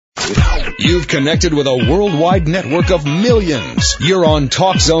You've connected with a worldwide network of millions. You're on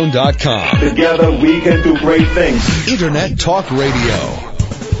TalkZone.com. Together we can do great things. Internet Talk Radio.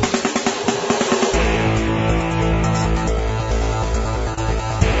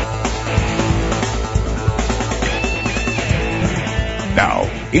 Now,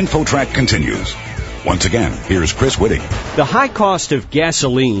 InfoTrack continues. Once again, here's Chris Whitting. The high cost of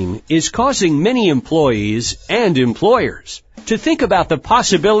gasoline is causing many employees and employers to think about the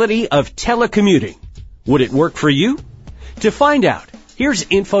possibility of telecommuting. Would it work for you? To find out, here's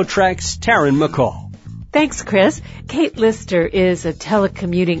InfoTrack's Taryn McCall. Thanks, Chris. Kate Lister is a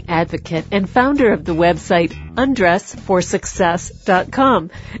telecommuting advocate and founder of the website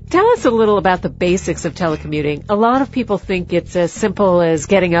undressforsuccess.com. Tell us a little about the basics of telecommuting. A lot of people think it's as simple as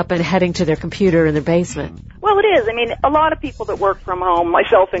getting up and heading to their computer in their basement. Well, it is. I mean, a lot of people that work from home,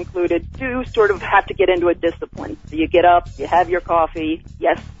 myself included, do sort of have to get into a discipline. So you get up, you have your coffee.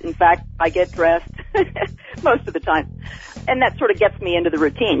 Yes, in fact, I get dressed most of the time. And that sort of gets me into the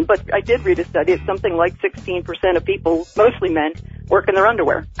routine. But I did read a study that something like 16% of people, mostly men, work in their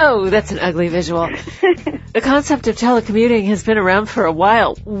underwear. Oh, that's an ugly visual. The concept of telecommuting has been around for a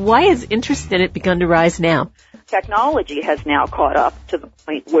while. Why has interest in it begun to rise now? Technology has now caught up to the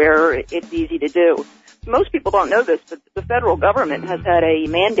point where it's easy to do. Most people don't know this, but the federal government has had a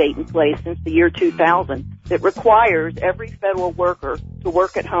mandate in place since the year 2000 that requires every federal worker to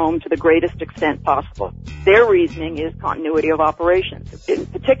work at home to the greatest extent possible. Their reasoning is continuity of operations. In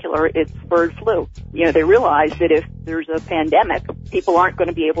particular, it's bird flu. You know, they realize that if there's a pandemic, people aren't going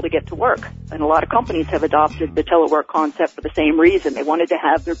to be able to get to work. And a lot of companies have adopted the telework concept for the same reason. They wanted to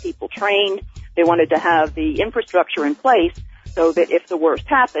have their people trained. They wanted to have the infrastructure in place so that if the worst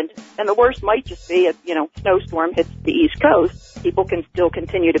happened, and the worst might just be a, snowstorm hits the East Coast, people can still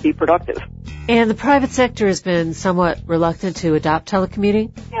continue to be productive. And the private sector has been somewhat reluctant to adopt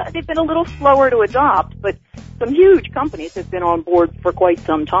telecommuting? Yeah, they've been a little slower to adopt, but some huge companies have been on board for quite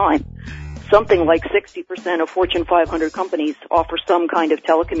some time. Something like 60% of Fortune 500 companies offer some kind of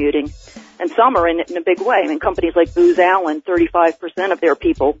telecommuting, and some are in it in a big way. I mean, companies like Booz Allen, 35% of their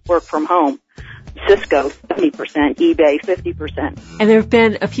people work from home. Cisco, 70%, eBay, 50%. And there have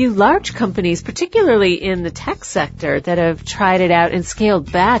been a few large companies, particularly in the tech sector, that have tried it out and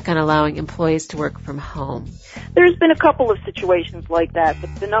scaled back on allowing employees to work from home. There's been a couple of situations like that,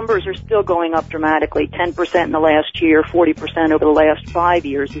 but the numbers are still going up dramatically. 10% in the last year, 40% over the last 5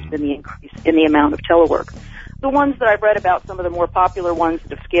 years has been the increase in the amount of telework. The ones that I've read about, some of the more popular ones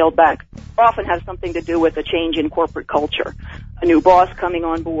that have scaled back, often have something to do with a change in corporate culture, a new boss coming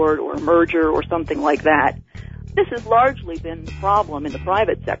on board or a merger or something like that. This has largely been the problem in the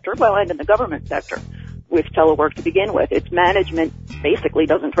private sector, and in the government sector with telework to begin with. Its management basically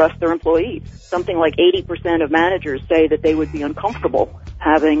doesn't trust their employees. Something like 80% of managers say that they would be uncomfortable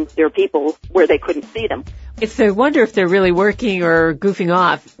having their people where they couldn't see them. If they wonder if they're really working or goofing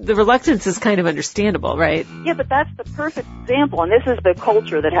off, the reluctance is kind of understandable, right? Yeah, but that's the perfect example, and this is the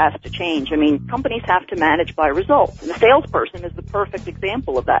culture that has to change. I mean, companies have to manage by results, and the salesperson is the perfect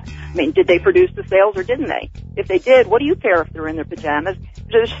example of that. I mean, did they produce the sales or didn't they? If they did, what do you care if they're in their pajamas?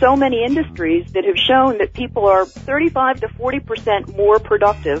 There's so many industries that have shown that people are 35 to 40% more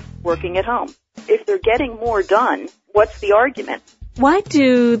productive working at home. If they're getting more done, what's the argument? Why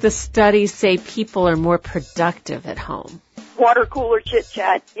do the studies say people are more productive at home? Water cooler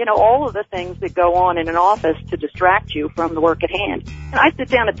chit-chat, all of the things that go on in an office to distract you from the work at hand. And I sit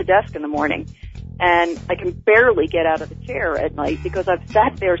down at the desk in the morning, and I can barely get out of the chair at night because I've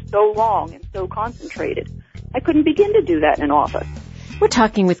sat there so long and so concentrated. I couldn't begin to do that in an office. We're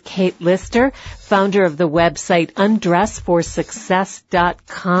talking with Kate Lister, founder of the website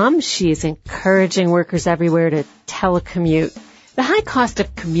undressforsuccess.com. She is encouraging workers everywhere to telecommute. The high cost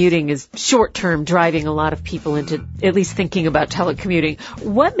of commuting is short-term, driving a lot of people into at least thinking about telecommuting.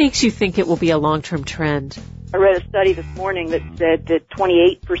 What makes you think it will be a long-term trend? I read a study this morning that said that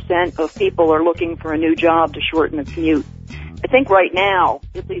 28% of people are looking for a new job to shorten the commute. I think right now,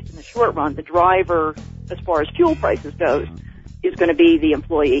 at least in the short run, the driver, as far as fuel prices goes, is going to be the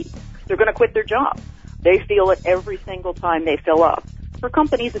employee. They're going to quit their job. They feel it every single time they fill up. For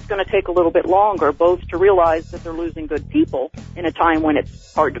companies, it's going to take a little bit longer, both to realize that they're losing good people in a time when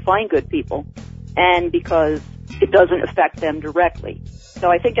it's hard to find good people, and because it doesn't affect them directly.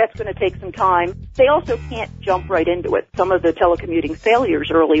 So I think that's going to take some time. They also can't jump right into it. Some of the telecommuting failures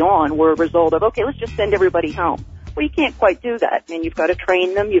early on were a result of, okay, let's just send everybody home. Well, you can't quite do that. I mean, you've got to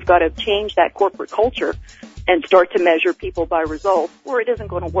train them. You've got to change that corporate culture and start to measure people by results, or it isn't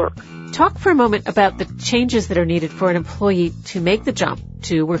going to work. Talk for a moment about the changes that are needed for an employee to make the jump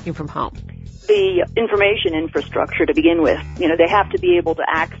to working from home. the information infrastructure to begin with. You know, they have to be able to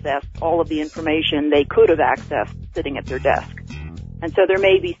access all of the information they could have accessed sitting at their desk. And so there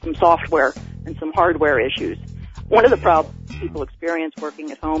may be some software and some hardware issues. One of the problems people experience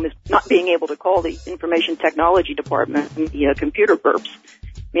working at home is not being able to call the information technology department and the computer burps.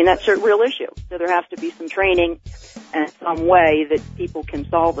 I mean, that's a real issue. So there has to be some training and some way that people can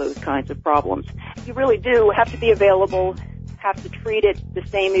solve those kinds of problems. You really do have to be available, have to treat it the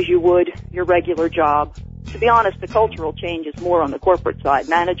same as you would your regular job. To be honest, the cultural change is more on the corporate side.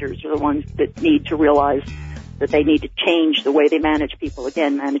 Managers are the ones that need to realize that they need to change the way they manage people,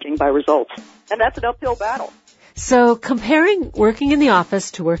 again, managing by results. And that's an uphill battle. So comparing working in the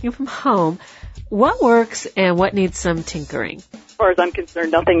office to working from home, what works and what needs some tinkering? As far as I'm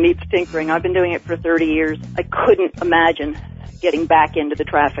concerned, nothing needs tinkering. I've been doing it for 30 years. I couldn't imagine getting back into the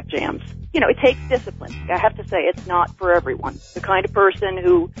traffic jams. You know, it takes discipline. I have to say, it's not for everyone. The kind of person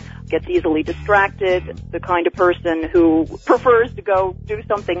who gets easily distracted, the kind of person who prefers to go do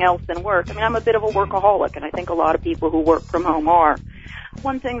something else than work. I mean, I'm a bit of a workaholic, and I think a lot of people who work from home are.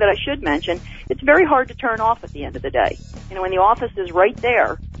 One thing that I should mention, it's very hard to turn off at the end of the day. You know, when the office is right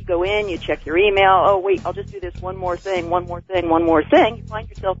there, you go in, you check your email, oh wait, I'll just do this one more thing. You find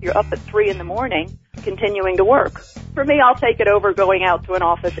yourself, you're up at 3 a.m, continuing to work. For me, I'll take it over going out to an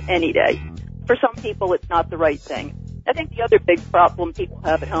office any day. For some people, it's not the right thing. I think the other big problem people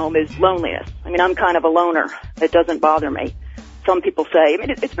have at home is loneliness. I mean, I'm kind of a loner. It doesn't bother me. Some people say, I mean,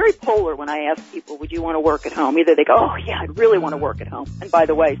 it's very polar when I ask people, would you want to work at home? Either they go, oh yeah, I'd really want to work at home. And by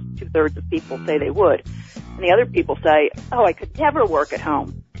the way, 2/3 of people say they would. And the other people say, oh, I could never work at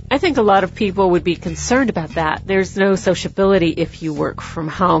home. I think a lot of people would be concerned about that. There's no sociability if you work from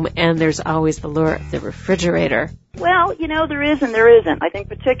home, and there's always the lure of the refrigerator. Well, you know, there is and there isn't. I think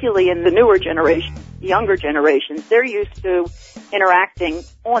particularly in the newer generation, younger generations, they're used to interacting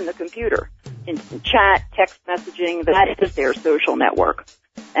on the computer. Instant chat, text messaging, that is their social network.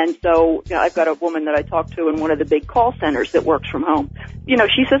 And so, you know, I've got a woman that I talk to in one of the big call centers that works from home. You know,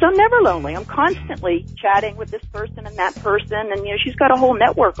 she says, I'm never lonely. I'm constantly chatting with this person and that person. And, you know, she's got a whole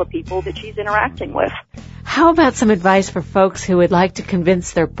network of people that she's interacting with. How about some advice for folks who would like to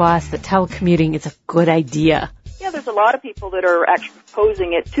convince their boss that telecommuting is a good idea? Yeah, there's a lot of people that are actually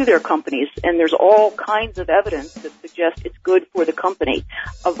proposing it to their companies, and there's all kinds of evidence that suggests it's good for the company.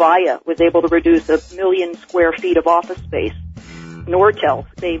 Avaya was able to reduce 1 million square feet of office space. Nortel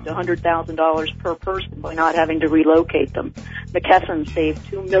saved $100,000 per person by not having to relocate them. McKesson saved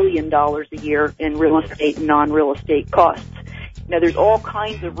 $2 million a year in real estate and non-real estate costs. Now, there's all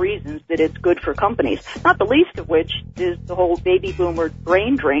kinds of reasons that it's good for companies, not the least of which is the whole baby boomer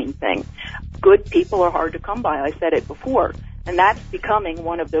brain drain thing. Good people are hard to come by. I said it before. And that's becoming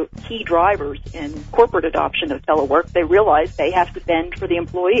one of the key drivers in corporate adoption of telework. They realize they have to bend for the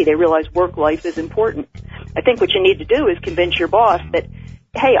employee. They realize work life is important. I think what you need to do is convince your boss that,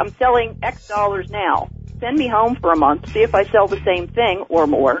 hey, I'm selling X dollars now. Send me home for a month, see if I sell the same thing or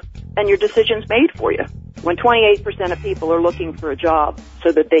more, and your decision's made for you. When 28% of people are looking for a job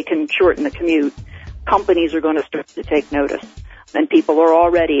so that they can shorten the commute, companies are going to start to take notice. And people are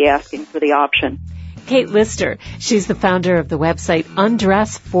already asking for the option. Kate Lister, she's the founder of the website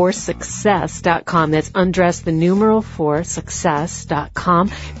undressforsuccess.com. That's undress the numeral 4 success.com.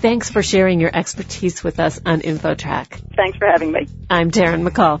 Thanks for sharing your expertise with us on InfoTrack. Thanks for having me. I'm Taryn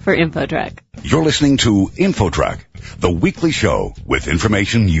McCall for InfoTrack. You're listening to InfoTrack, the weekly show with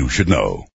information you should know.